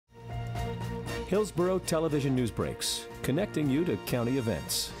Hillsborough Television News Breaks, connecting you to county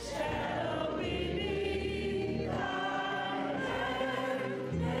events.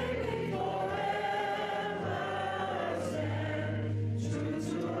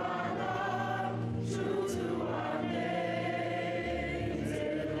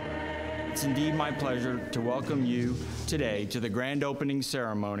 It's indeed my pleasure to welcome you today to the grand opening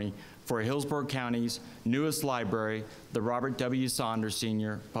ceremony for Hillsborough County's newest library, the Robert W. Saunders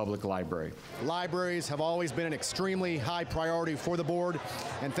Sr. Public Library. Libraries have always been an extremely high priority for the board,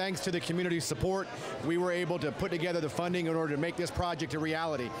 and thanks to the community's support, we were able to put together the funding in order to make this project a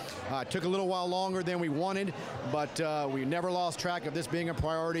reality. It took a little while longer than we wanted, but we never lost track of this being a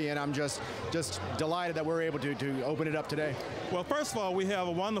priority, and I'm just delighted that we're able to open it up today. Well, first of all, we have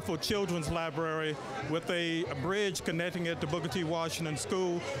a wonderful children's library with a bridge connecting it to Booker T. Washington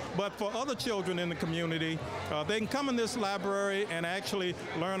School. But for other children in the community, they can come in this library and actually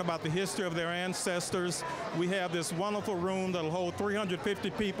learn about the history of their ancestors. We have this wonderful room that'll hold 350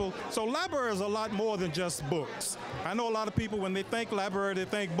 people. So library is a lot more than just books. I know a lot of people, when they think library, they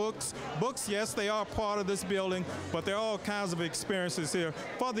think books. Books, yes, they are part of this building, but there are all kinds of experiences here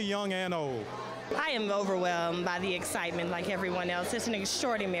for the young and old. I am overwhelmed by the excitement like everyone else. It's an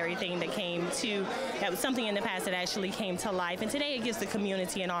extraordinary thing that was something in the past that actually came to life. And today it gives the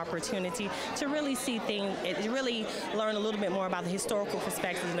community an opportunity to really see things, really learn a little bit more about the historical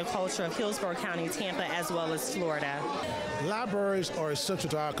perspectives and the culture of Hillsborough County, Tampa, as well as Florida. Libraries are essential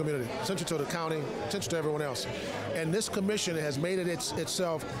to our community, essential to the county, essential to everyone else. And this commission has made it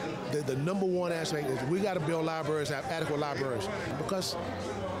itself the number one aspect is we got to build libraries, have adequate libraries, because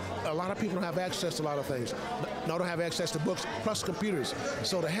a lot of people don't have access to a lot of things. Don't have access to books, plus computers.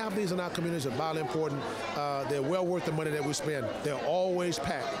 So to have these in our communities is vitally important. They're well worth the money that we spend. They're always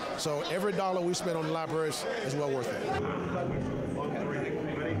packed. So every dollar we spend on the libraries is well worth it.